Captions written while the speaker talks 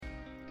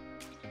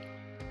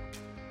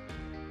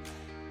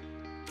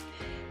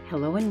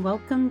Hello and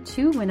welcome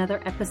to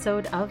another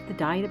episode of the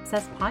Diet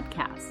Obsessed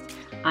podcast.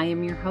 I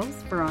am your host,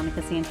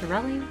 Veronica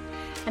Santarelli,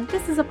 and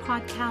this is a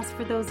podcast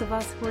for those of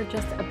us who are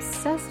just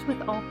obsessed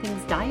with all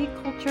things diet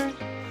culture,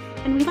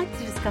 and we like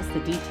to discuss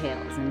the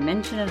details and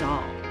mention it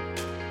all.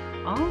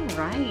 All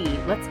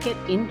right, let's get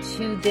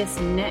into this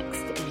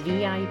next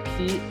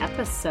VIP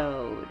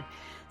episode.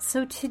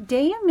 So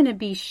today I'm going to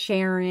be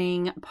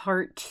sharing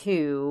part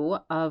 2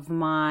 of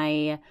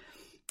my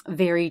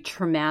very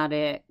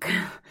traumatic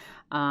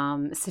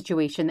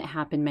situation that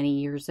happened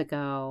many years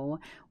ago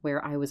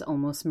where I was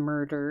almost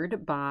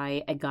murdered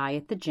by a guy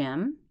at the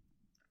gym.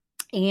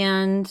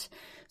 And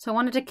so I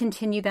wanted to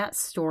continue that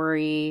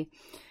story.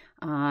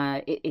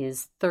 It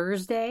is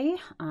Thursday.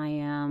 I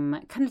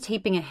am kind of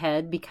taping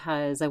ahead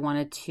because I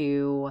wanted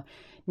to,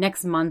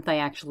 next month I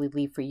actually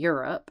leave for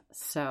Europe.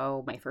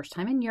 So my first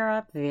time in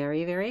Europe,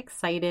 very, very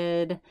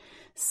excited.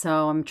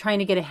 So I'm trying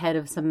to get ahead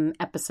of some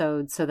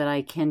episodes so that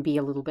I can be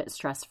a little bit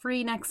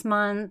stress-free next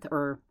month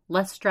or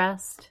less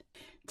stressed.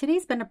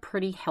 Today's been a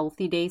pretty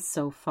healthy day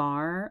so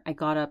far. I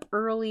got up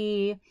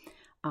early.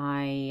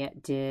 I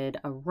did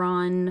a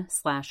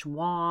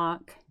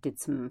run/walk, did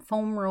some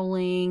foam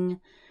rolling,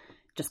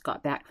 just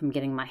got back from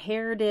getting my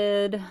hair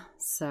did.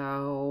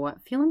 So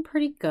feeling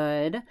pretty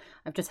good.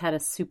 I've just had a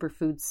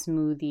superfood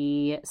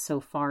smoothie so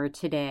far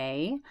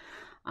today.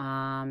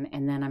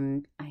 And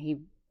then I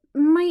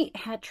might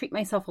treat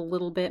myself a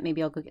little bit.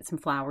 Maybe I'll go get some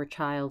Flower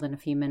Child in a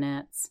few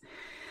minutes.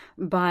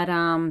 But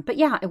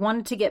yeah, I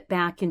wanted to get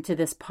back into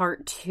this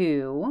part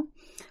 2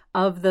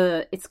 of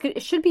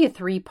it should be a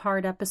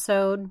 3-part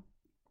episode.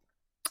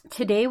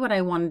 Today, what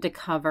I wanted to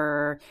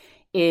cover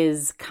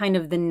is kind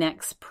of the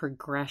next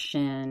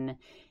progression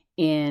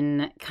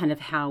in kind of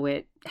how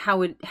it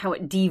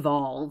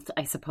devolved,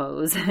 I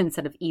suppose,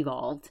 instead of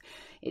evolved.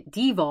 It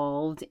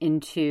devolved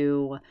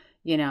into,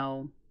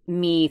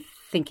 me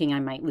thinking I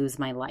might lose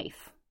my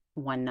life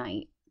one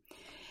night.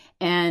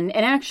 And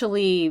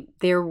actually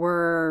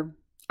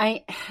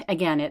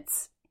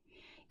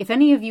if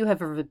any of you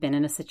have ever been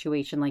in a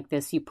situation like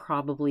this, you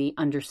probably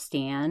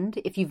understand.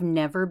 If you've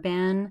never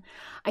been,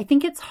 I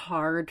think it's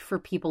hard for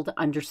people to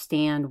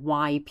understand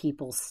why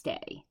people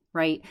stay,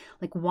 right?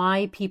 Like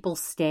why people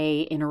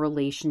stay in a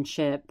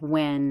relationship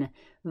when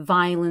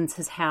violence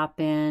has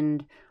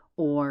happened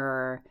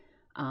or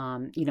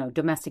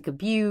domestic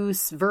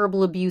abuse,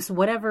 verbal abuse,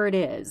 whatever it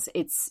is.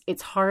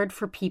 It's hard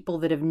for people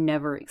that have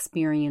never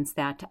experienced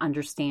that to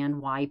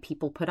understand why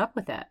people put up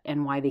with it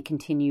and why they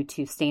continue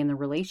to stay in the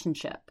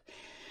relationship.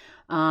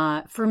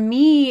 For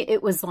me,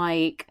 it was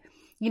like,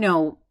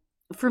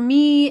 for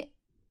me,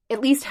 at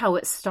least how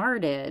it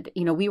started,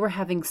 we were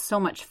having so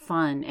much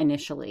fun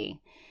initially.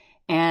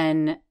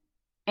 And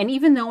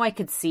even though I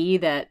could see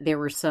that there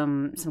were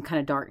some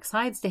kind of dark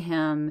sides to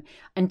him,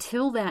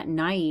 until that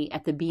night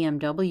at the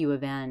BMW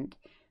event,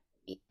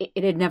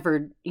 it had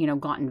never,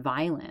 gotten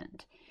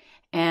violent.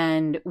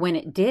 And when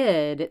it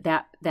did,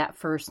 that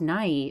first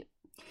night,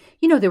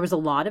 there was a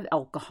lot of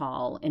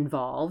alcohol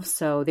involved.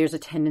 So there's a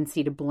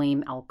tendency to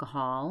blame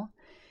alcohol.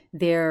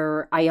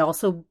 I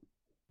also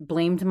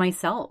blamed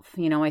myself.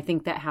 I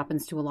think that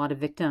happens to a lot of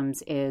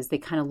victims is they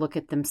kind of look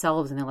at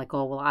themselves and they're like,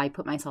 oh, well, I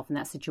put myself in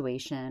that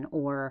situation.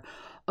 Or,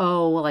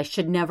 oh, well, I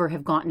should never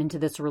have gotten into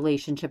this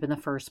relationship in the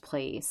first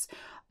place.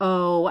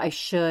 Oh, I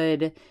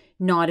should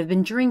not have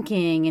been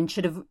drinking and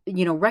should have,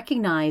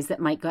 recognized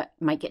that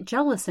might get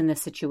jealous in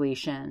this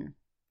situation.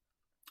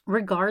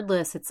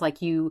 Regardless, it's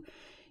like you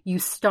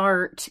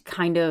start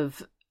kind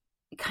of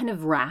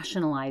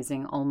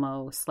rationalizing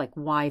almost like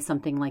why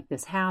something like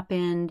this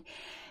happened.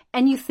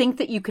 And you think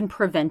that you can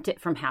prevent it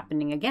from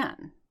happening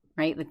again,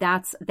 right?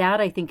 That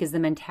I think is the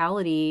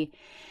mentality.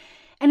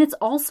 And it's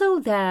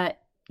also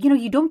that,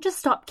 you don't just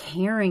stop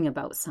caring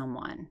about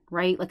someone,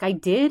 right? Like I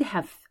did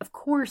have, of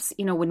course,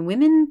 when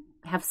women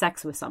have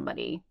sex with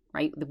somebody,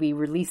 right? We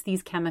release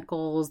these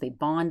chemicals, they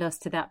bond us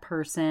to that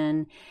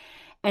person.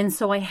 And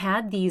so I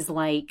had these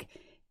like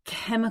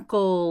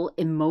chemical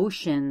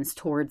emotions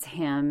towards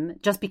him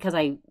just because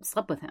I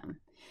slept with him.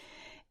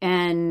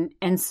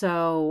 And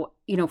so,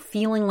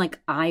 feeling like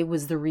I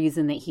was the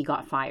reason that he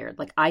got fired,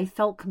 like I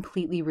felt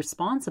completely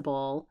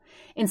responsible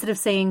instead of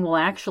saying, well,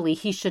 actually,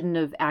 he shouldn't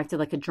have acted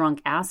like a drunk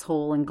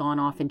asshole and gone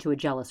off into a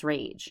jealous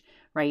rage,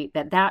 right?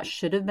 That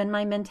should have been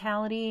my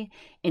mentality.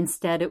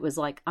 Instead, it was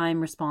like,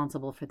 I'm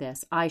responsible for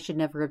this. I should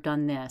never have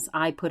done this.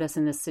 I put us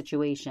in this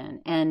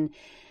situation. And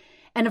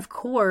of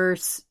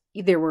course,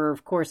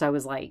 I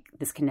was like,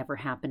 this can never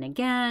happen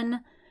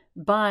again.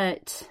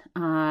 But,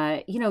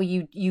 you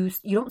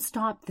don't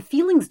stop. The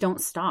feelings don't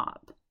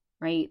stop,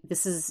 right?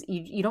 This is,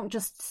 you don't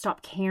just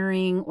stop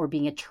caring or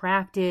being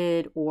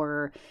attracted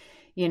or,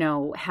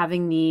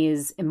 having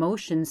these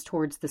emotions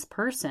towards this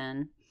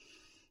person.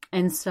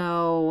 And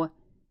so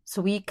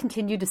we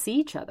continued to see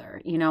each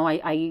other.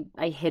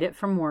 I hid it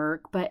from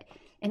work, and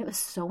it was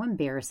so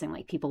embarrassing.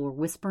 Like people were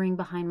whispering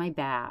behind my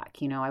back,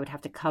 I would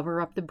have to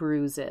cover up the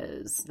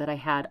bruises that I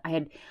had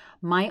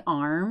my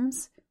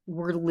arms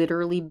were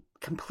literally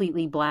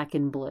completely black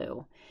and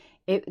blue.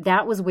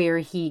 that was where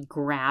he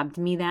grabbed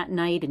me that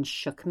night and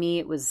shook me.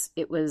 It was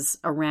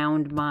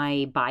around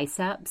my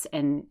biceps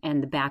and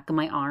the back of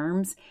my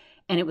arms,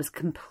 and it was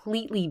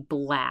completely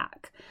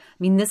black. I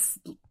mean, this,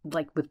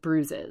 like, with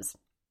bruises.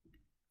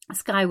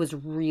 This guy was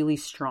really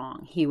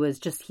strong.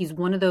 He's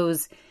one of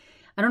those,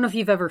 I don't know if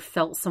you've ever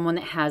felt someone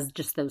that has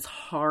just that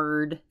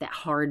hard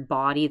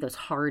body, those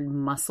hard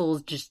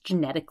muscles, just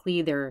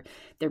genetically, they're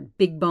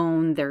big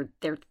bone, they're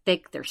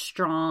thick, they're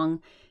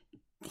strong.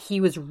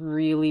 He was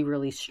really,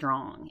 really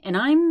strong. And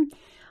I'm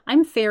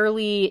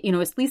fairly,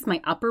 at least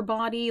my upper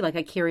body, like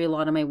I carry a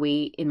lot of my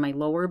weight in my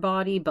lower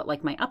body, but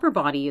like my upper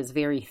body is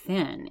very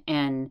thin,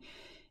 and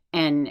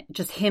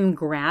just him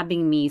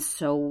grabbing me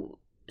so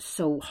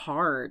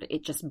hard,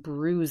 it just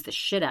bruised the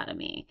shit out of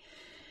me.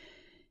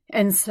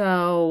 And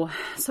so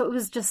it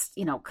was just,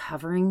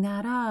 covering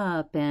that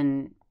up,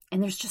 and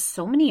there's just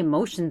so many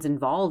emotions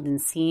involved in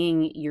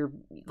seeing your,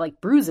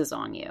 like, bruises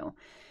on you.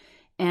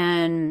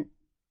 And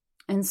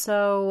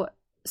so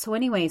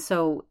anyway,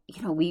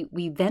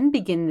 we then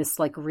begin this,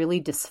 like,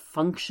 really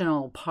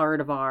dysfunctional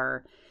part of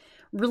our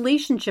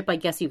relationship, I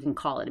guess you can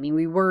call it. I mean,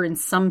 we were in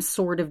some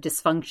sort of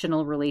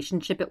dysfunctional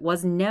relationship. It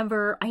was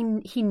never,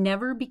 he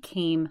never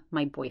became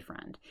my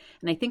boyfriend.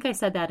 And I think I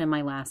said that in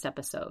my last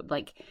episode,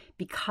 like,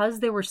 because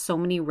there were so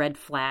many red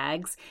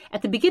flags.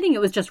 At the beginning,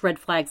 it was just red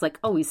flags, like,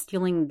 oh, he's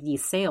stealing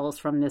these sales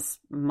from this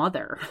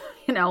mother,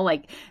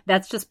 like,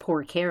 that's just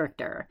poor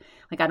character.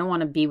 Like, I don't want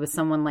to be with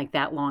someone like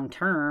that long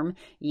term.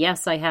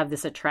 Yes, I have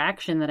this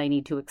attraction that I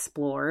need to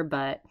explore,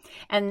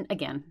 and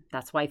again,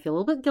 that's why I feel a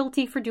little bit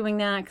guilty for doing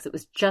that, because it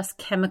was just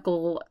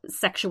chemical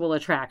sexual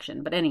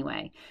attraction. But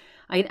anyway,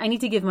 I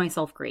need to give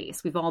myself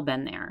grace. We've all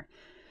been there.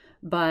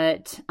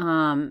 But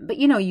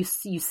you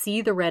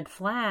see the red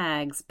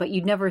flags, but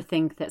you'd never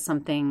think that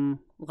something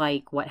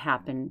like what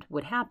happened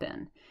would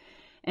happen.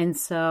 And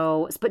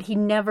so, but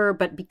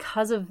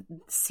because of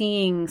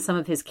seeing some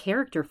of his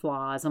character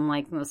flaws, I'm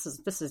like,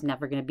 this is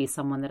never going to be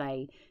someone that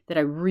I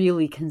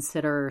really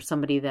consider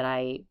somebody that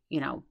I,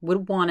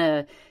 would want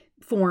to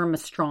form a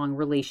strong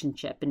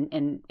relationship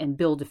and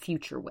build a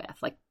future with.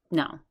 Like,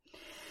 no.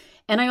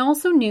 And I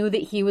also knew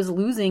that he was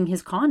losing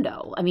his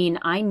condo. I mean,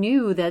 I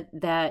knew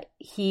that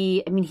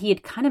he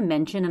had kind of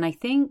mentioned, and I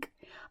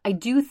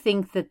do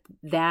think that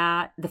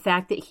the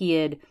fact that he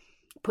had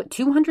put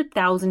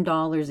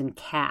 $200,000 in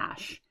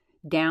cash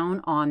down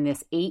on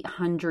this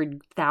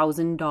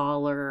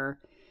 $800,000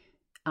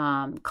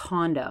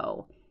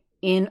 condo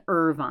in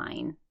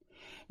Irvine.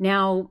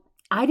 Now,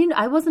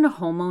 I wasn't a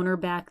homeowner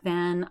back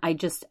then. I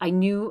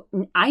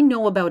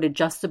know about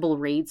adjustable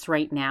rates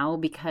right now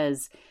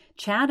because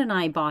Chad and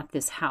I bought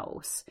this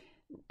house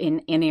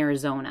in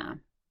Arizona.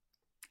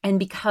 And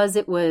because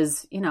it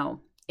was,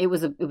 it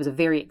was a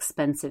very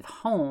expensive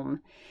home.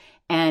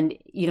 And,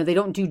 they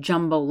don't do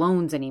jumbo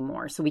loans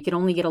anymore. So we could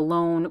only get a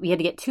loan. We had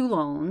to get two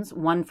loans,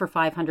 one for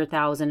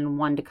 $500,000 and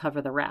one to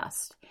cover the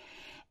rest.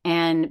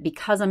 And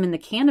because I'm in the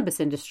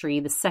cannabis industry,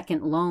 the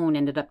second loan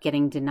ended up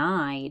getting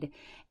denied.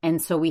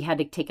 And so we had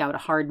to take out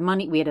hard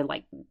money. We had to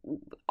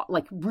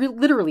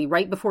literally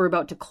right before we're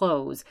about to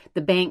close,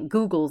 the bank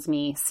Googles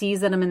me,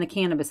 sees that I'm in the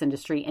cannabis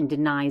industry, and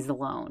denies the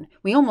loan.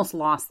 We almost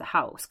lost the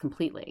house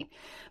completely.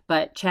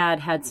 But Chad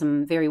had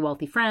some very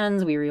wealthy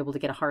friends. We were able to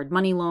get a hard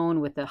money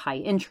loan with a high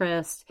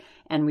interest.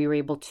 And we were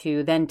able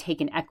to then take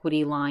an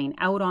equity line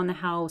out on the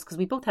house because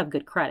we both have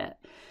good credit.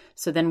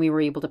 So then we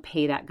were able to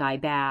pay that guy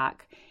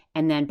back.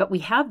 And then, but we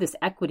have this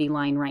equity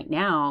line right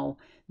now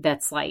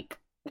that's like,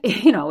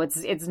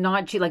 it's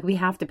not cheap. Like, we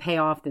have to pay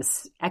off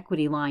this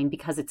equity line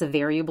because it's a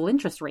variable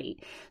interest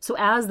rate. So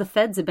as the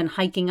feds have been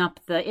hiking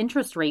up the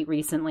interest rate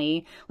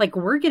recently, like,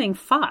 we're getting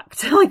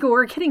fucked. Like,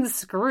 we're getting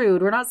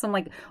screwed. We're not some,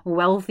 like,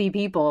 wealthy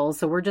people.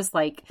 So we're just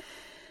like,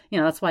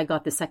 that's why I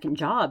got the second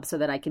job, so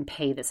that I can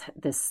pay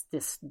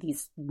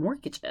these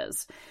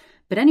mortgages.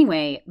 But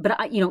anyway,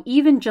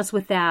 even just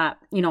with that,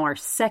 our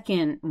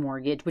second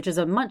mortgage, which is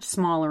a much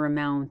smaller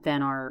amount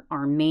than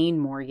our main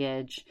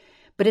mortgage,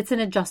 but it's an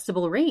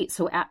adjustable rate.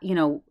 So,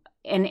 and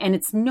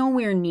it's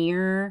nowhere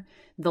near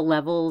the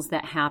levels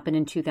that happened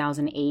in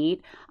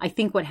 2008. I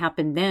think what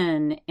happened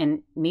then,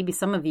 and maybe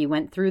some of you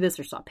went through this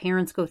or saw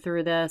parents go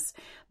through this,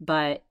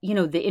 but,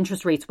 the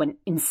interest rates went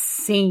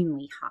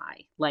insanely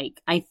high.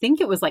 Like, I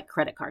think it was like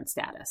credit card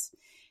status.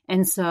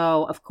 And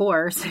so, of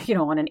course,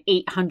 on an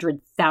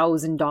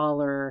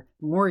 $800,000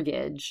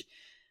 mortgage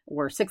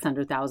or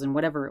 $600,000,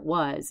 whatever it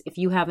was, if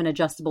you have an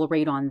adjustable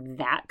rate on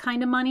that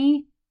kind of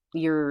money,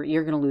 you're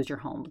going to lose your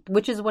home,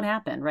 which is what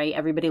happened, right?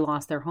 Everybody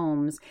lost their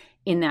homes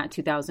in that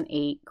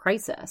 2008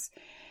 crisis.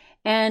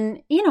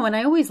 And, and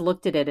I always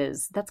looked at it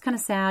as, that's kind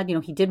of sad.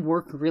 He did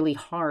work really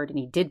hard and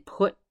he did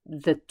put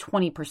the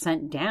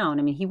 20% down.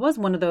 I mean, he was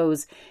one of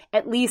those,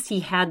 at least he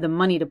had the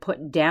money to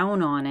put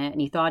down on it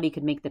and he thought he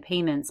could make the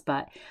payments.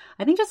 But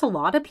I think just a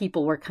lot of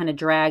people were kind of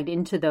dragged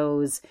into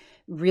those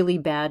really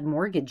bad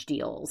mortgage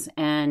deals.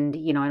 And,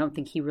 I don't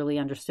think he really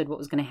understood what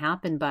was going to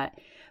happen. But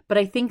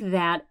I think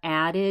that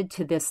added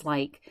to this,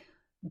 like,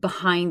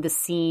 behind the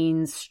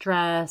scenes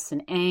stress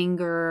and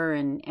anger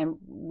and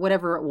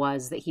whatever it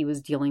was that he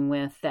was dealing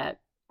with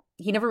that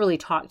he never really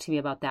talked to me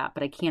about that,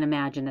 but I can't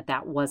imagine that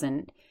that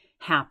wasn't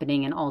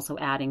happening and also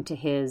adding to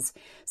his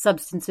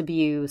substance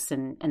abuse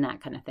and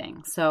that kind of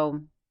thing.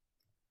 So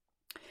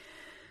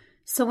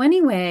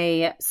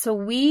anyway, so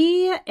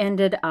we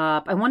ended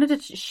up, I wanted to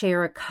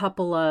share a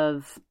couple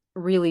of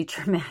really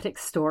traumatic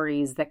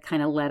stories that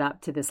kind of led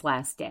up to this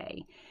last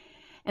day.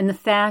 And the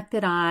fact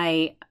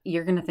that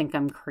you're going to think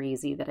I'm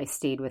crazy that I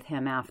stayed with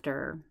him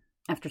after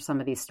some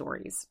of these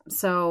stories.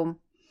 So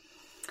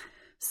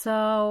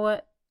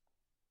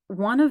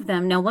one of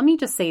them, now let me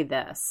just say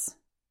this.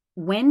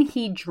 When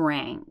he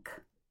drank,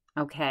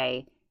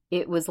 okay,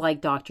 it was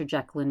like Dr.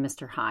 Jekyll and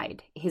Mr.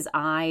 Hyde. His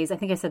eyes, I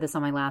think I said this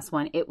on my last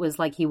one, it was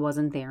like he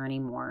wasn't there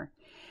anymore.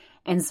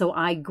 And so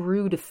I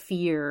grew to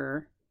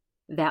fear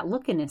that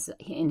look in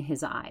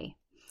his eye.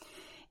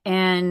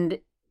 And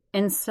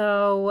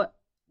so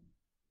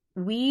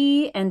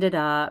we ended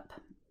up,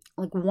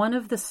 like, one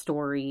of the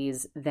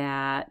stories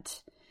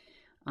that,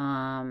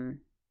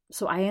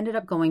 so I ended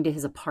up going to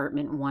his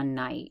apartment one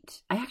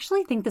night. I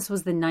actually think this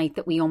was the night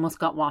that we almost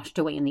got washed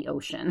away in the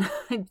ocean.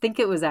 I think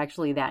it was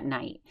actually that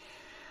night.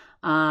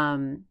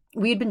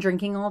 We had been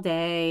drinking all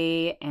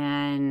day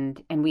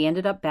and we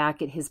ended up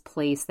back at his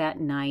place that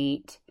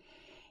night.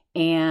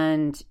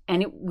 And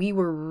we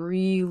were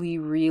really,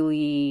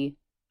 really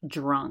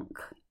drunk.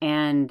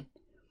 And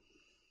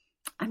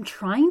I'm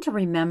trying to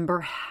remember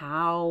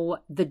how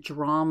the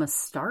drama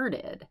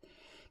started,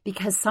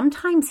 because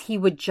sometimes he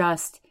would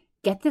just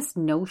get this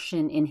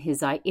notion in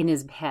his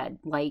head,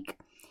 like,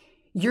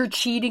 you're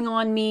cheating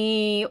on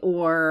me,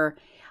 or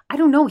I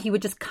don't know, he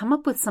would just come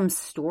up with some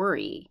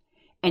story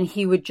and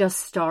he would just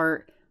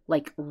start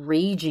like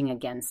raging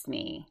against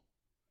me.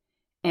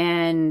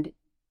 And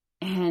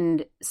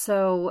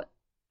so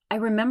I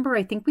remember,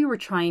 I think we were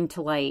trying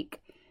to like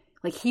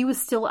he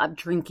was still up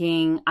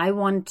drinking. I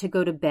wanted to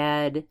go to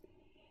bed.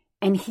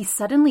 And he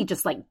suddenly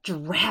just like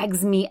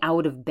drags me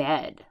out of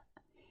bed.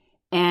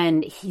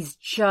 And he's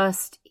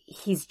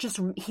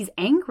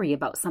angry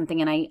about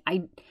something. And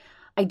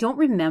I don't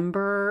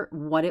remember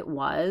what it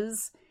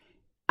was.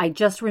 I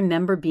just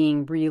remember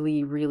being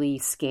really, really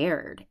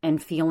scared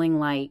and feeling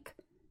like,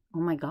 oh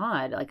my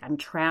God, like I'm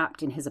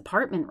trapped in his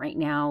apartment right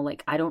now.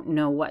 Like, I don't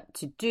know what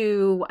to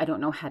do. I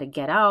don't know how to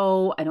get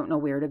out. I don't know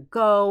where to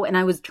go. And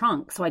I was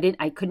drunk, so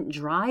I couldn't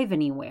drive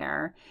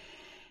anywhere.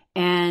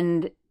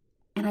 And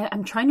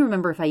I'm trying to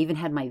remember if I even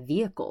had my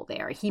vehicle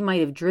there. He might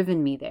have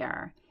driven me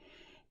there.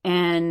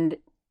 And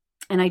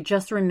I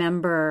just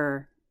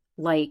remember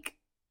like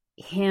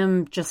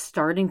him just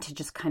starting to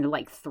just kind of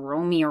like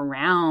throw me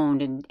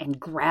around and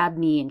grab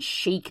me and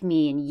shake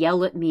me and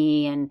yell at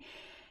me. And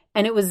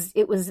it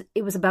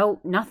was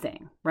about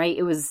nothing, right?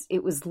 It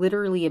was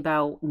literally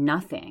about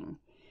nothing.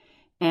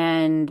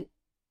 And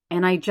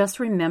I just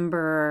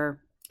remember,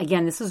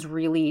 again, this is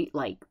really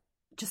like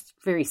just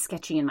very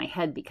sketchy in my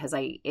head because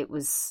I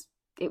was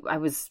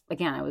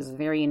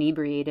very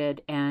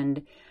inebriated,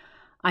 and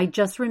I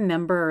just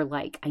remember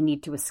like I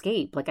need to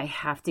escape, like I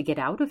have to get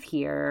out of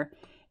here.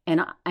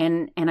 And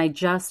I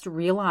just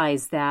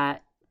realized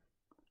that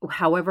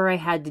however I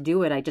had to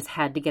do it, I just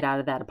had to get out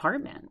of that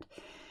apartment.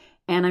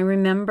 And I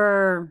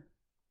remember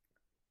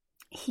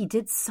he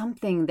did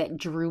something that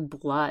drew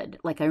blood.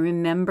 Like I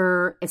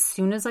remember as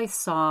soon as I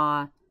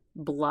saw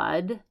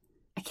blood,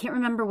 I can't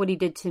remember what he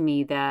did to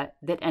me that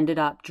ended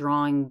up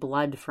drawing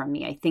blood from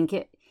me. I think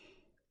it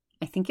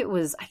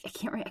was, I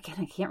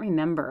can't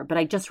remember, but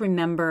I just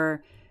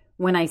remember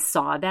when I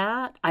saw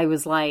that, I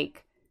was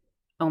like,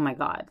 oh my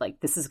God, like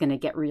this is going to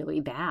get really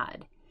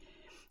bad.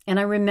 And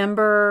I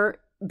remember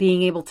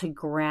being able to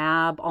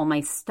grab all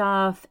my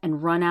stuff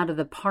and run out of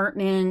the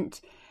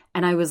apartment.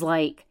 And I was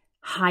like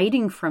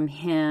hiding from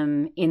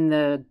him in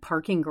the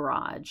parking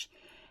garage.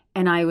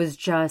 And I was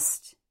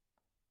just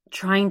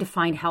trying to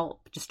find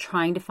help.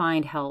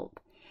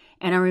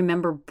 And I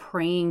remember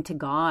praying to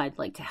God,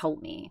 like, to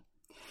help me.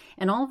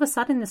 And all of a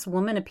sudden, this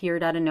woman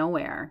appeared out of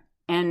nowhere.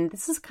 And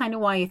this is kind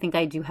of why I think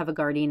I do have a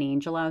guardian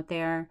angel out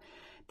there.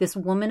 This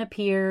woman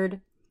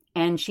appeared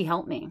and she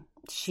helped me.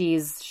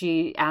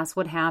 She asked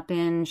what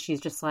happened. She's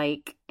just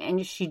like,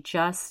 and she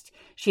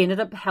ended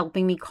up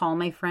helping me call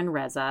my friend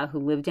Reza, who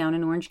lived down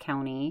in Orange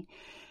County.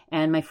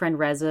 And my friend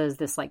Reza is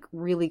this like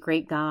really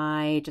great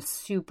guy, just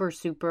super,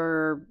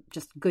 super,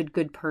 just good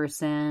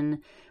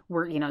person.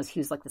 He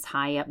was like this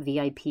high up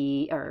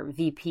VIP or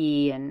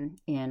VP in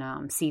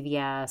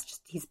CVS.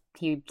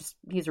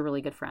 He's a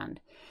really good friend.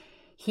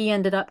 He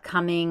ended up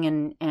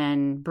coming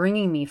and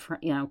bringing me,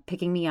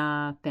 picking me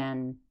up.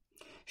 And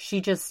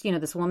she just,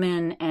 this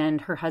woman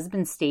and her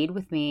husband stayed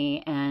with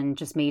me and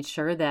just made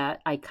sure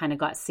that I kind of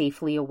got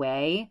safely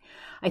away.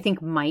 I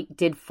think Mike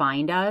did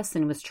find us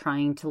and was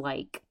trying to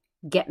like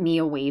get me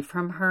away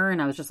from her.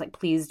 And I was just like,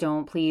 please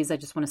don't, please. I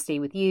just want to stay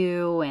with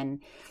you.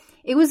 And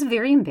it was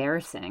very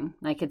embarrassing.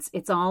 Like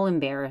it's all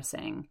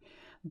embarrassing,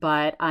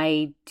 but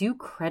I do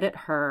credit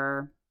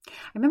her. I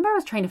remember I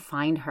was trying to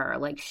find her.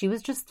 Like she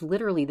was just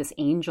literally this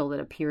angel that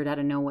appeared out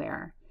of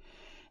nowhere.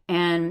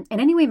 And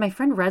anyway, my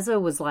friend Reza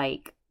was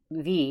like,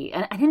 V.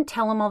 And I didn't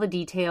tell him all the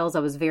details. I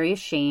was very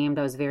ashamed.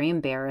 I was very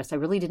embarrassed. I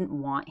really didn't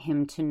want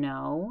him to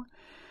know.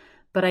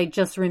 But I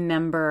just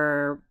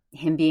remember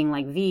him being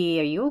like, V,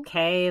 are you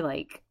okay?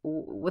 Like,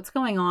 what's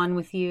going on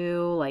with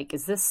you? Like,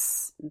 is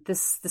this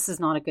is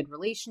not a good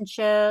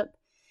relationship?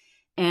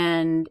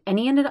 And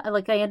he ended up,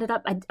 like, I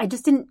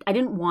just I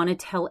didn't want to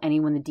tell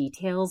anyone the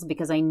details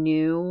because I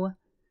knew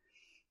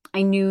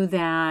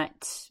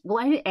that,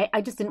 well,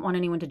 I just didn't want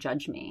anyone to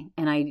judge me.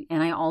 And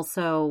I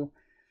also,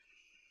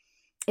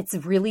 it's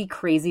really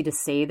crazy to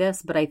say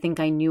this, but I think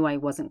I knew I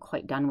wasn't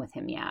quite done with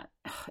him yet.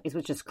 It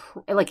was just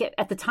like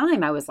at the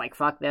time I was like,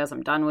 fuck this,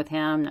 I'm done with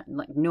him,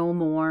 like no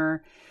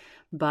more.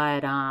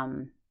 But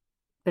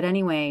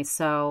anyway,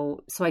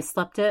 so I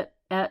slept at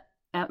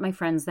my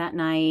friend's that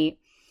night.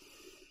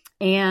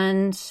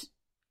 And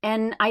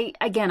I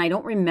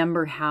don't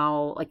remember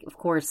how, like, of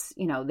course,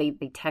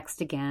 they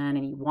text again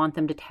and you want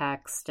them to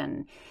text,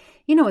 and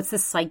it's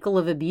this cycle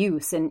of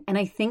abuse. And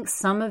I think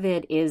some of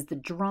it is the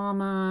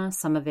drama,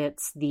 some of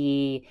it's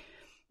the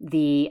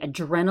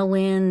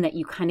adrenaline that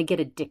you kind of get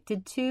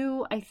addicted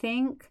to, I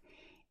think.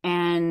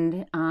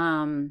 And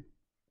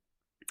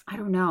I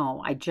don't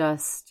know. I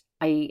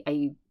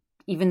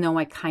even though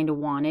I kind of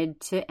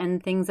wanted to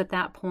end things at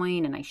that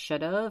point, and I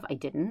should have, I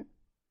didn't.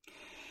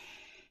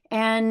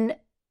 And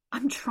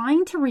I'm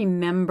trying to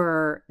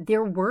remember,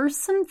 there were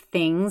some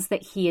things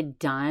that he had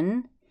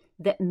done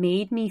that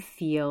made me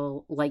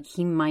feel like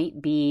he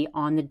might be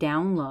on the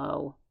down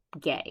low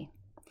gay.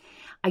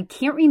 I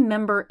can't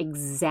remember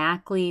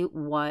exactly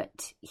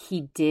what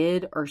he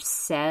did or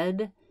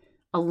said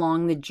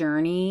along the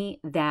journey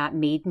that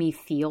made me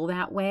feel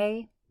that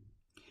way.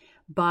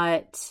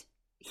 But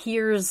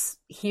here's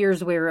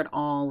where it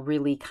all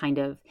really kind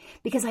of,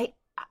 because I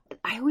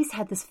always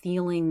had this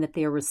feeling that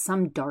there was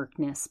some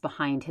darkness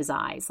behind his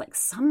eyes, like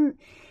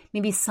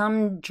maybe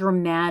some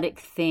dramatic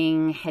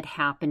thing had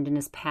happened in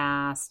his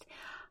past.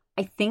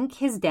 I think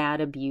his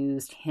dad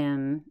abused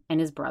him and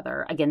his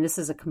brother. Again, this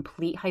is a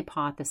complete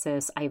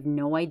hypothesis. I have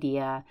no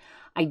idea.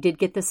 I did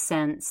get the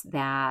sense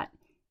that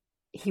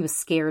he was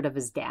scared of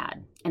his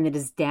dad and that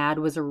his dad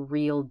was a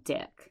real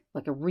dick,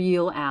 like a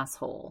real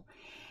asshole.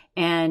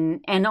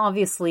 And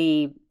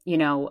obviously,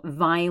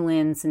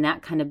 violence and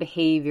that kind of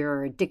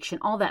behavior, addiction,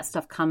 all that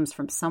stuff comes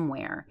from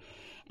somewhere.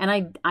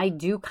 And I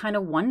do kind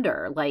of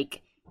wonder,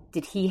 like,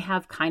 did he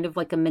have kind of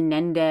like a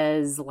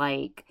Menendez,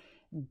 like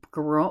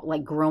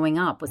growing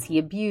up? Was he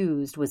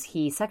abused? Was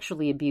he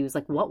sexually abused?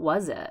 Like, what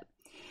was it?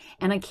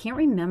 And I can't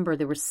remember.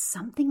 There was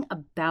something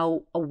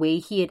about a way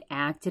he had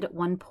acted at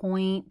one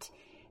point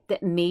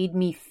that made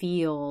me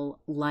feel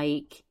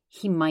like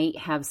he might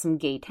have some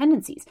gay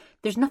tendencies.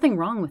 There's nothing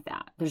wrong with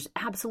that. There's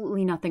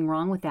absolutely nothing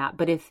wrong with that.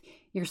 But if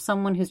you're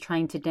someone who's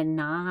trying to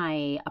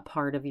deny a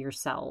part of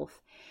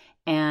yourself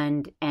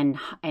and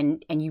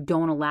you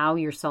don't allow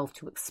yourself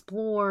to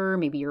explore,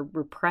 maybe you're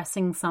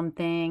repressing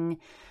something.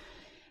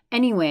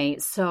 Anyway,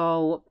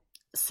 so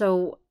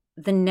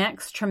the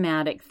next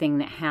traumatic thing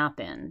that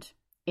happened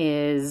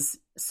is,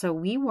 so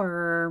we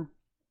went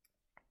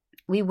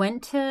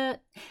to,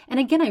 and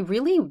again, I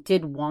really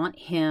did want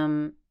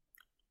him.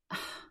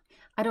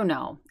 I don't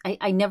know.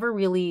 I never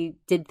really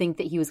did think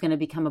that he was going to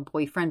become a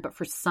boyfriend, but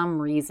for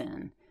some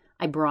reason,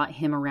 I brought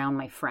him around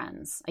my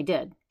friends. I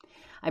did.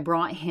 I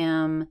brought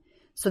him.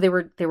 So there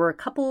were a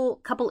couple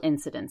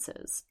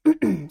incidences.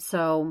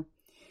 So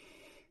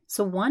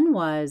one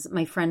was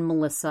my friend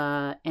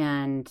Melissa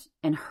and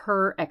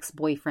her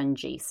ex-boyfriend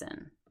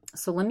Jason.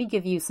 So let me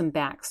give you some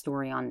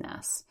backstory on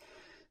this.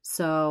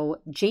 So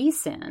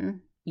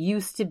Jason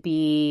used to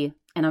be,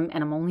 and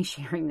I'm only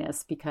sharing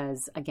this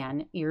because,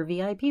 again, you're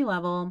VIP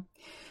level.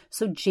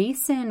 So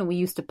Jason, we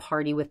used to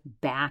party with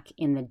back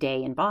in the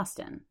day in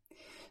Boston.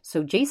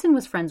 So Jason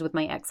was friends with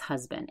my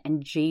ex-husband,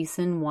 and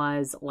Jason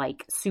was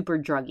like super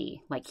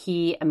druggy. Like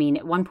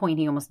at one point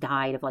he almost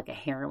died of like a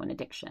heroin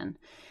addiction.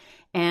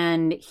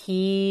 And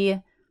he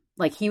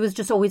was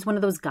just always one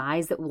of those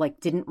guys that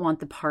like didn't want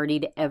the party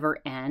to ever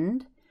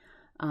end.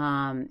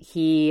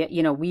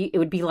 It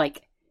would be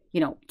like,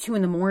 2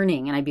 a.m.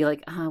 and I'd be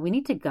like, we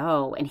need to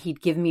go. And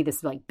he'd give me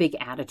this like big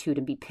attitude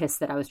and be pissed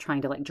that I was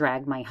trying to like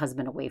drag my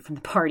husband away from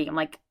the party. I'm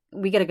like,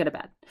 we got to go to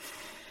bed.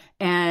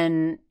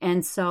 And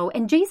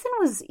Jason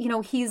was,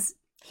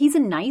 he's a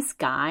nice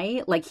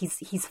guy. Like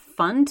he's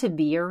fun to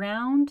be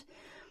around,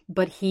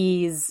 but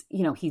he has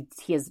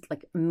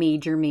like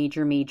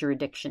major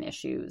addiction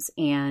issues,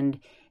 and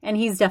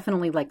he's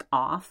definitely like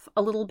off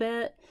a little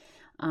bit.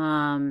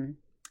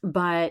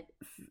 But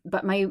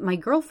my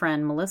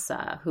girlfriend,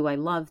 Melissa, who I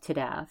love to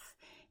death,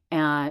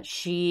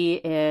 she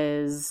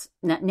lives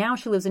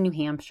in New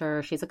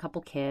Hampshire. She has a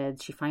couple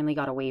kids. She finally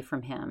got away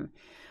from him.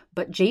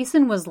 But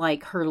Jason was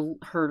like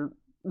her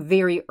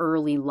very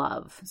early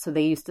love. So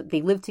they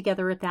lived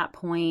together at that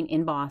point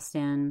in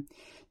Boston,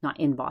 not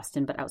in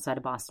Boston, but outside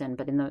of Boston,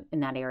 but in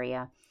that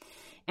area.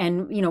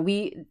 And,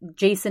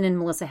 Jason and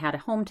Melissa had a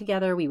home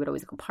together. We would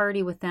always go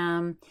party with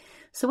them.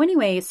 So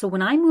anyway,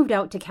 when I moved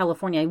out to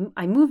California,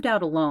 I moved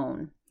out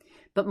alone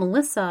But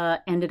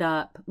Melissa ended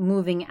up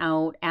moving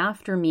out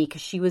after me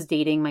because she was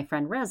dating my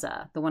friend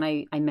Reza, the one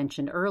I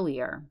mentioned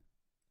earlier.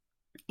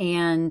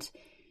 And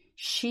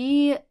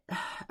I'm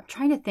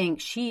trying to think,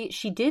 she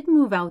did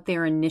move out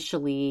there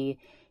initially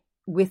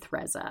with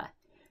Reza.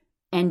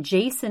 And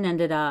Jason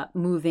ended up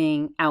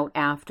moving out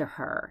after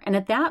her. And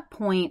at that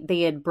point,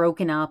 they had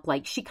broken up.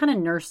 Like, she kind of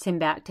nursed him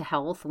back to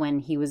health when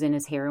he was in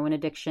his heroin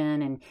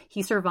addiction, and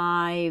he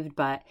survived,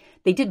 but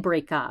they did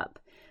break up.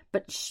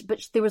 But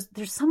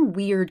there's some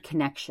weird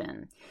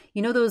connection.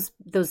 You know,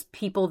 those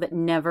people that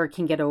never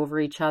can get over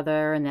each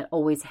other and that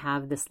always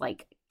have this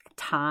like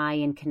tie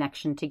and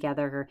connection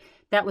together.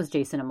 That was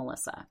Jason and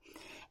Melissa.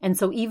 And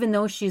so even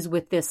though she's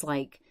with this,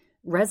 like,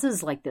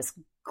 Reza's like this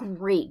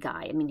great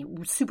guy. I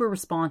mean, super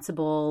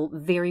responsible,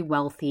 very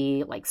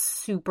wealthy, like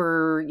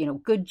super,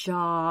 good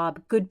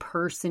job, good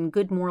person,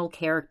 good moral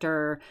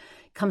character,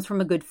 comes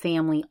from a good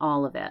family,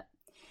 all of it.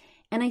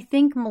 And I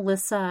think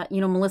Melissa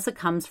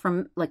comes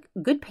from like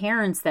good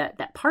parents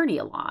that party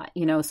a lot,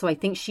 so I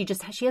think she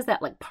has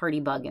that like party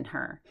bug in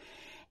her.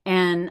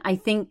 And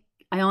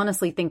I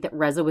honestly think that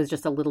Reza was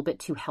just a little bit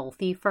too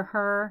healthy for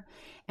her.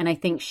 And I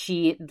think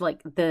she,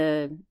 like,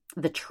 the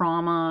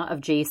trauma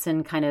of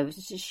Jason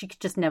she could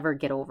just never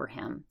get over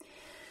him.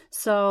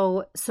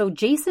 So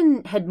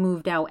Jason had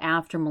moved out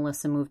after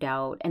Melissa moved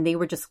out, and they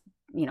were just,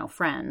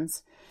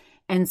 friends.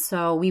 And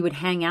so we would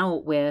hang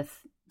out with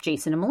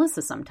Jason and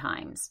Melissa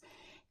sometimes.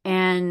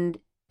 And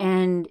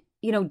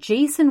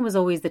Jason was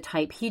always the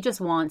type, he just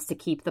wants to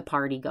keep the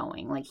party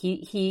going. Like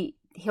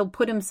he'll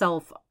put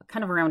himself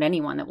kind of around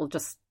anyone that will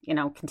just,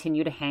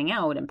 continue to hang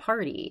out and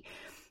party.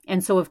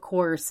 And so, of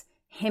course,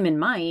 him and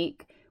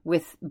Mike,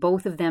 with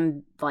both of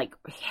them like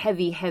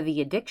heavy,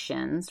 heavy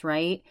addictions,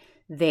 right?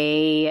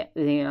 They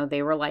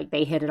were like,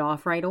 they hit it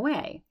off right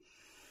away.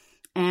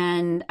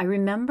 And I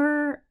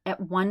remember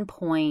at one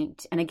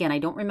point, and again, I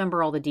don't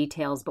remember all the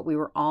details, but we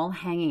were all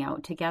hanging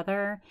out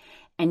together,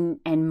 and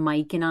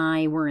Mike and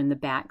I were in the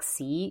back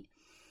seat,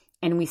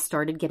 and we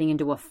started getting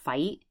into a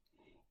fight.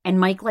 And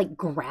Mike like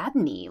grabbed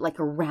me like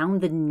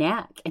around the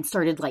neck and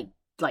started like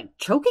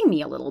choking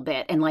me a little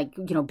bit, and like,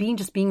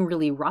 being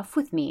really rough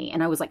with me.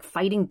 And I was like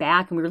fighting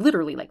back, and we were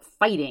literally like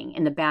fighting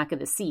in the back of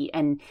the seat.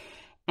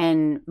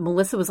 And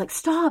Melissa was like,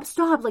 stop,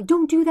 like,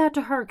 don't do that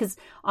to her. Cause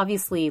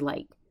obviously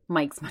like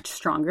Mike's much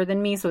stronger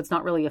than me. So it's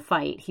not really a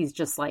fight. He's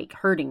just like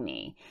hurting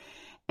me.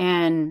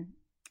 And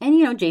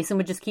Jason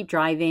would just keep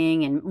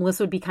driving, and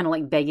Melissa would be kind of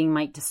like begging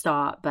Mike to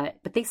stop. But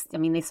they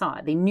saw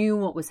it. They knew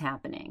what was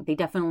happening. They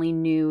definitely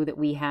knew that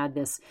we had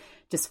this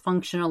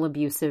dysfunctional,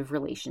 abusive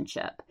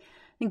relationship.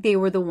 I think they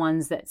were the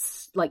ones that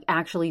like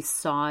actually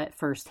saw it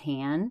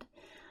firsthand.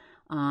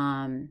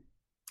 And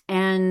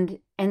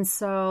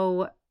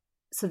so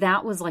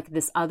that was like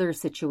this other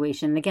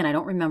situation. And again, I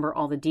don't remember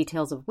all the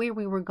details of where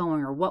we were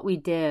going or what we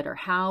did or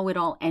how it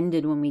all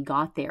ended when we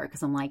got there.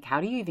 Cause I'm like,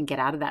 how do you even get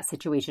out of that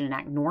situation and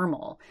act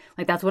normal?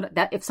 Like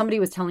if somebody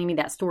was telling me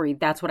that story,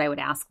 that's what I would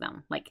ask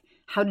them. Like,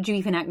 how did you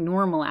even act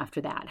normal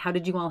after that? How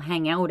did you all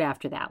hang out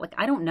after that? Like,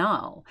 I don't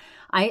know.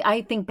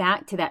 I think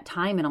back to that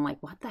time and I'm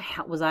like, what the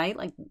hell was I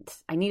like?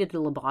 I needed a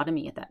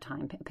lobotomy at that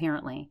time,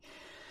 apparently.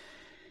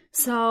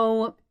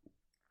 So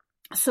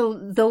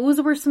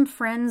those were some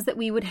friends that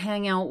we would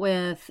hang out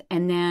with.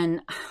 And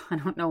then I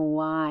don't know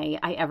why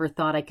I ever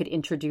thought I could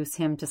introduce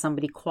him to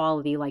somebody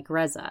quality like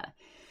Reza.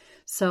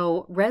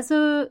 So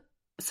Reza,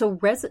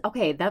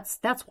 okay, that's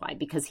why,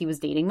 because he was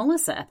dating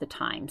Melissa at the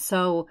time.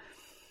 So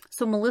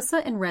Melissa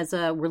and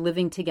Reza were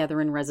living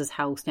together in Reza's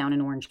house down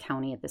in Orange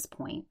County at this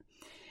point.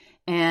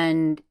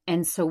 And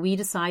so we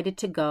decided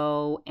to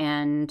go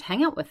and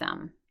hang out with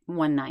them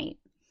one night.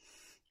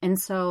 And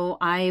so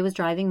I was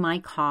driving my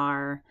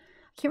car.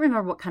 I can't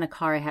remember what kind of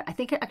car I had. I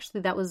think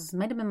actually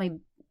might have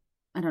been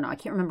I don't know. I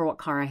can't remember what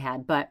car I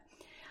had, but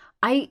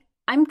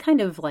I'm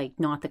kind of like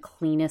not the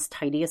cleanest,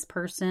 tidiest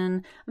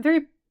person. I'm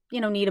very,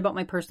 neat about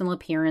my personal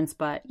appearance,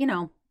 but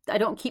I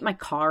don't keep my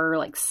car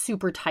like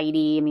super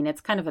tidy. I mean,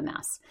 it's kind of a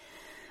mess.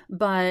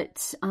 But,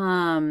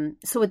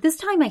 so at this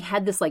time I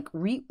had this like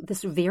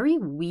this very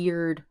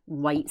weird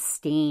white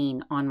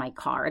stain on my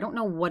car. I don't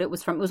know what it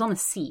was from. It was on the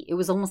seat. It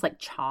was almost like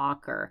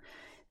chalk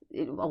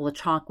the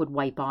chalk would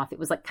wipe off. It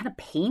was like kind of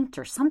paint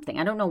or something.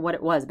 I don't know what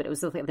it was, but it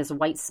was like this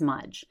white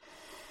smudge.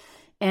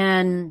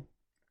 And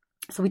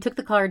so we took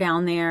the car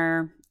down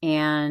there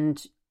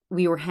and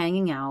we were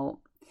hanging out,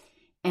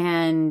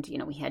 and,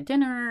 we had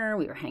dinner,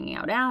 we were hanging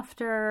out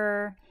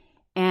after,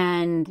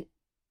 and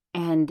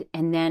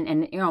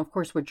then, of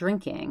course we're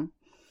drinking.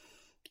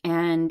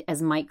 And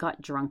as Mike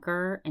got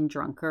drunker and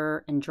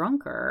drunker and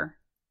drunker,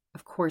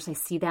 of course, I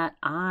see that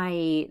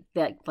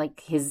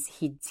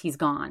he's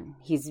gone.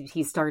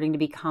 He's starting to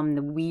become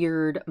the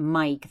weird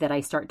Mike that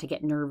I start to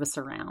get nervous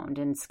around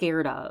and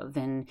scared of,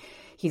 and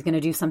he's going to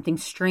do something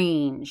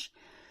strange.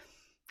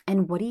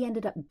 And what he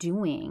ended up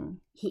doing,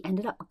 he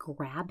ended up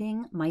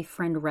grabbing my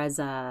friend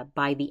Reza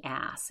by the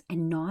ass,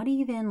 and not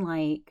even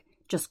like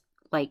just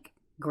like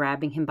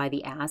grabbing him by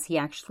the ass. He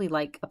actually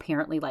like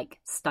apparently like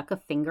stuck a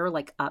finger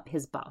like up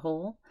his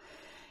butthole.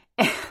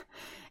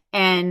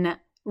 And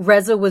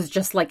Reza was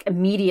just like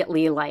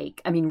immediately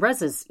like, I mean,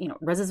 Reza's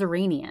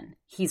Iranian.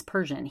 He's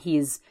Persian.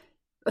 He's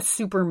a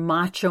super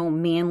macho,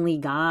 manly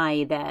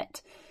guy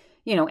that,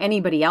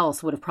 anybody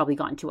else would have probably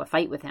gotten into a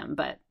fight with him.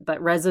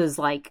 But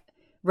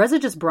Reza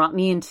just brought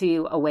me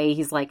into a way.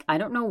 He's like, I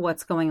don't know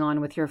what's going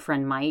on with your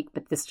friend Mike,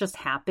 but this just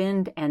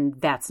happened and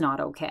that's not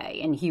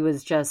okay. And he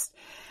was just,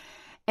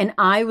 and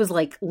I was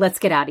like, let's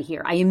get out of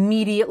here. I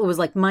immediately was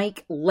like,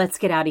 Mike, let's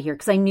get out of here.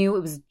 Because I knew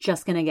it was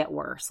just going to get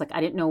worse. Like,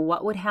 I didn't know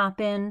what would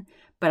happen,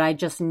 but I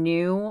just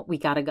knew we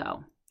got to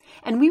go.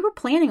 And we were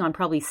planning on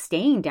probably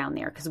staying down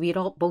there because we had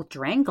all both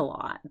drank a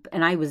lot.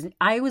 And I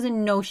was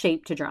in no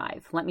shape to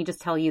drive. Let me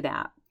just tell you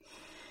that.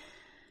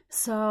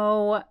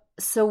 So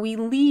we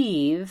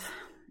leave.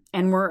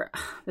 And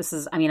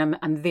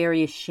I'm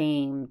very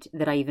ashamed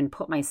that I even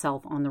put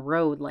myself on the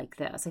road like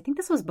this. I think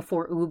this was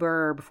before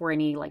Uber, before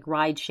any like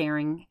ride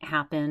sharing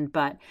happened,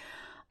 but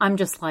I'm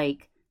just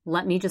like,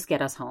 let me just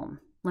get us home.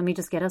 Let me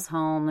just get us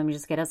home. Let me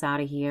just get us out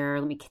of here.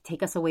 Let me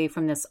take us away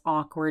from this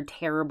awkward,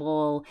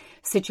 terrible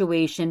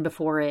situation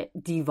before it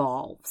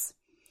devolves.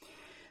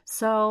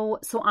 So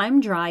I'm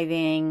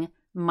driving,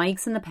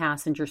 Mike's in the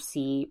passenger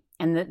seat,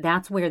 and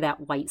that's where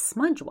that white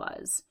smudge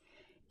was.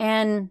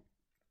 And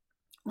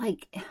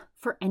like,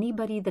 for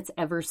anybody that's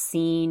ever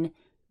seen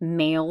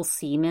male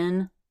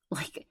semen,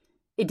 like,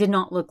 it did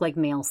not look like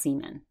male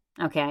semen,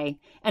 okay?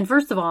 And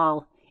first of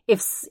all,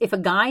 if a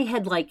guy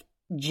had, like,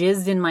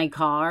 jizzed in my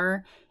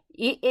car,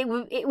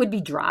 it would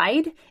be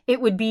dried.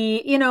 It would be,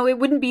 it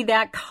wouldn't be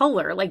that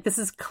color. Like, this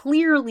is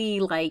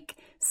clearly, like,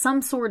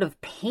 some sort of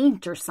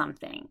paint or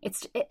something.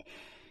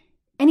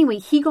 Anyway,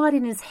 he got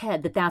in his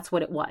head that that's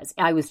what it was.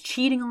 I was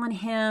cheating on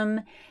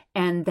him,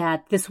 and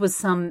that this was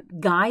some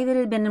guy that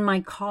had been in my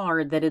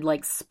car that had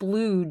like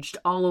splooged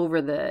all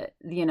over the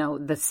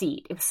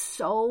seat. It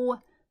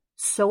was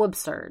so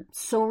absurd,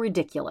 so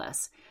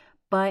ridiculous.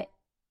 But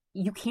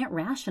you can't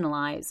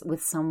rationalize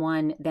with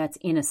someone that's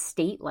in a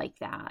state like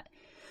that.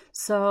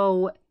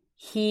 So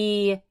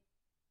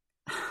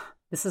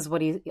this is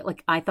what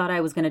like, I thought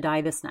I was going to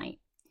die this night.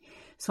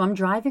 So I'm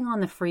driving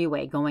on the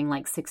freeway going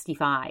like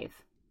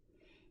 65,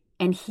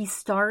 and he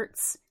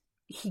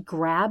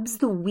grabs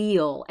the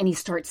wheel and he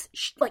starts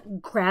like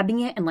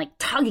grabbing it and like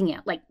tugging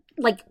it,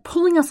 like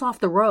pulling us off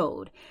the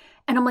road.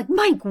 And I'm like,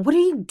 Mike, what are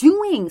you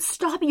doing?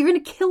 Stop it. You're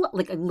going to kill it.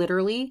 Like, I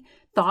literally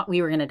thought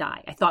we were going to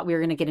die. I thought we were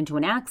going to get into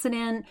an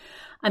accident.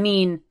 I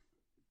mean,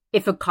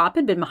 if a cop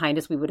had been behind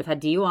us, we would have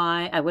had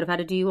DUI. I would have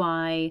had a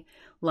DUI.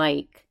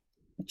 Like,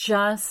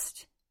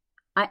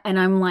 and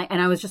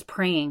I was just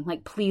praying,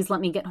 like, please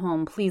let me get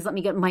home. Please let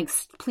me get Mike.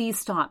 Please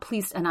stop.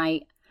 Please. And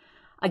I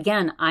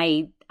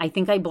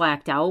think I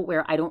blacked out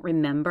where I don't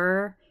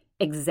remember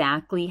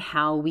exactly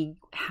how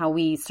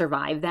we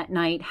survived that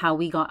night, how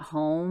we got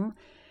home.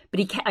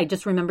 But I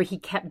just remember he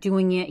kept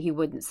doing it. He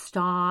wouldn't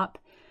stop.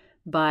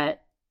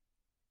 But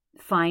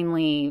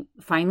finally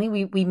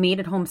we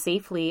made it home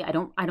safely. I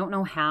don't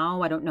know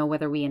how. I don't know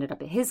whether we ended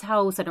up at his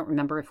house. I don't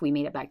remember if we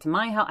made it back to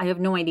my house. I have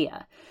no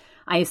idea.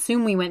 I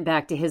assume we went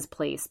back to his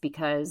place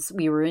because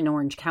we were in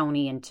Orange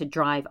County, and to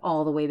drive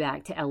all the way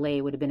back to LA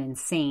would have been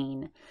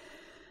insane.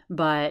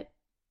 But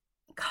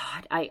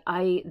God,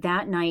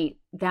 that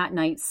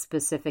night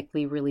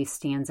specifically really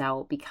stands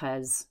out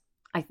because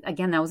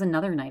that was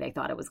another night I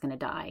thought I was going to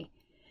die.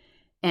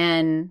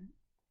 And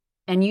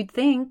you'd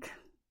think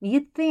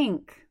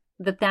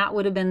that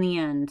would have been the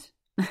end.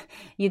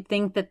 You'd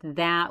think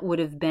that would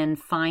have been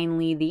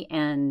finally the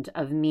end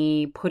of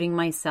me putting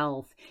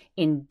myself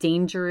in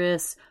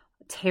dangerous,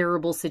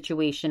 terrible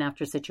situation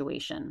after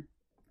situation.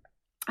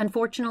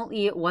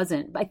 Unfortunately, it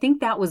wasn't. I think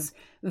that was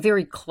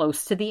very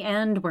close to the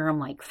end where I'm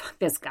like, fuck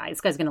this guy.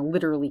 This guy's going to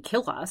literally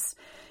kill us,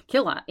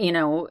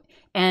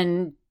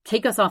 and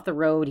take us off the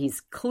road.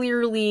 He's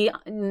clearly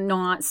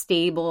not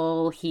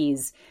stable.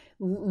 He's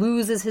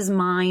loses his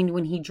mind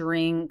when he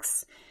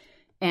drinks.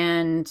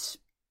 And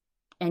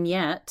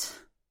yet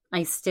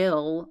I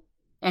still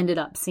ended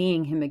up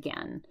seeing him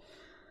again.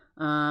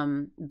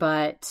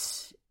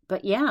 But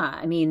yeah,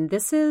 I mean,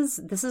 this is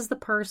the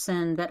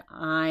person that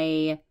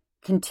I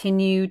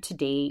continued to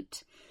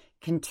date,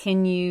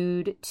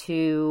 continued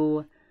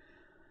to,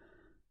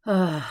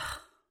 I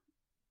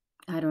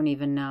don't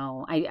even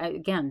know.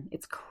 Again,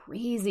 it's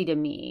crazy to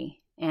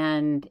me.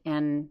 And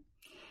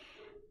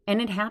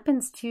it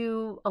happens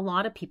to a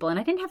lot of people. And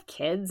I didn't have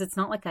kids. It's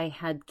not like I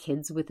had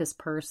kids with this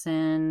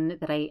person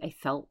that I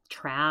felt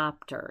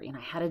trapped or, I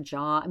had a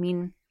job. I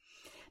mean,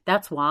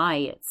 that's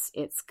why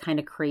it's kind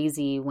of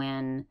crazy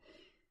when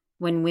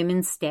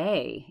women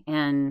stay.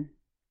 And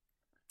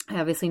I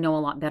obviously know a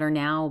lot better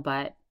now,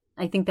 but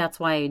I think that's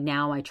why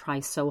now I try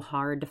so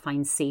hard to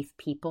find safe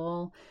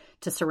people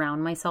to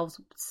surround myself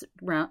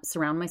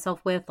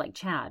with, like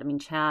Chad. I mean,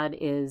 Chad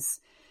is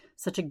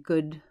such a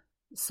good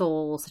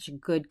soul, such a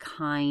good,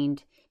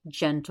 kind,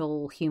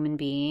 gentle human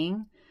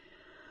being.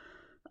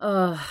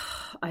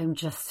 I'm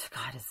just,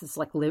 God, this is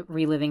like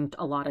reliving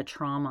a lot of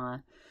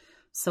trauma.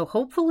 So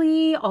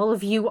hopefully all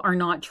of you are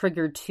not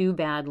triggered too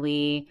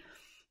badly.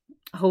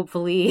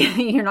 Hopefully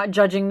you're not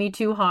judging me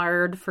too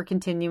hard for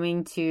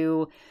continuing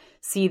to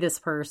see this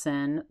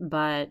person,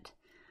 but,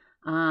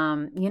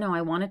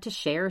 I wanted to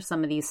share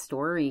some of these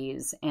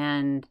stories.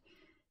 And,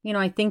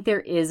 I think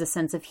there is a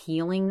sense of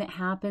healing that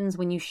happens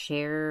when you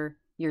share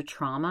your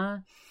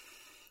trauma.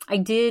 I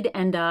did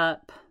end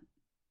up,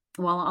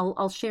 well,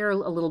 I'll share a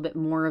little bit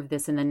more of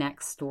this in the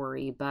next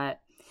story, but,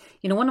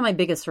 one of my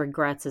biggest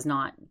regrets is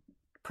not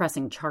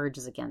pressing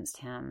charges against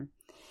him.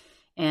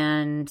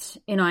 And,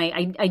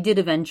 I did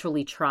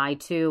eventually try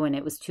to, and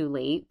it was too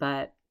late,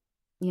 but,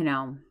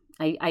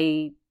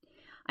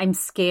 I'm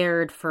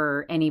scared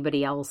for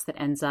anybody else that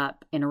ends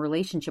up in a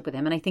relationship with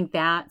him. And I think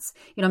that's,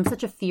 I'm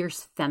such a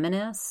fierce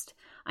feminist.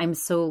 I'm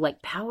so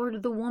like power to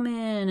the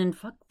woman and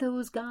fuck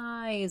those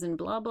guys and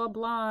blah, blah,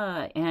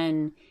 blah.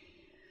 And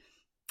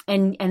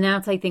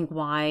that's, I think,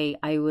 why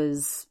I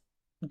was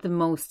the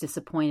most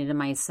disappointed in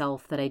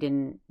myself that I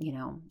didn't,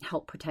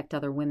 help protect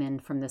other women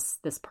from this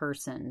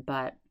person.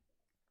 But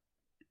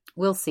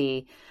we'll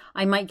see.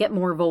 I might get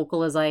more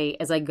vocal as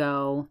I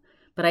go.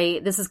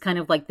 But this is kind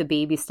of like the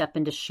baby step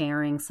into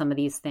sharing some of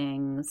these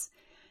things.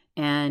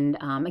 And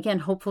again,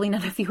 hopefully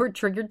none of you are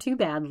triggered too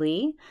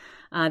badly.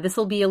 This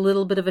will be a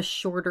little bit of a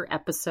shorter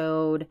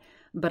episode,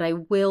 but I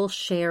will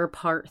share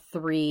part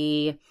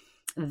 3,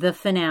 the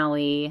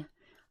finale,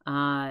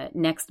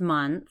 next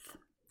month.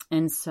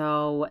 And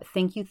so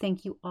thank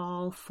you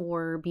all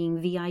for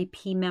being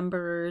VIP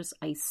members.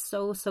 I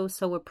so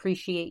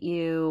appreciate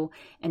you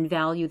and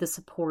value the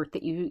support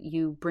that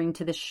you bring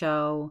to the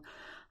show.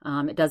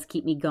 It does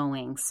keep me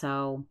going.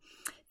 So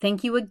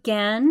thank you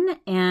again,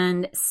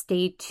 and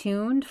stay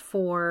tuned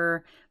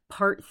for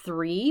part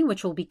 3,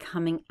 which will be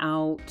coming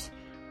out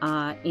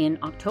in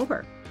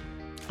October.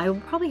 I will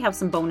probably have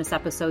some bonus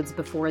episodes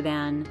before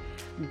then,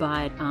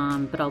 but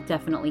I'll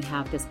definitely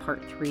have this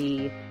part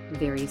 3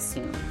 very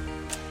soon.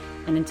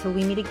 And until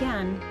we meet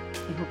again,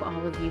 I hope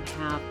all of you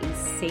have a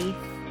safe,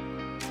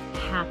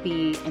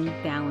 happy, and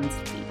balanced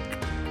week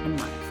and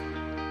month.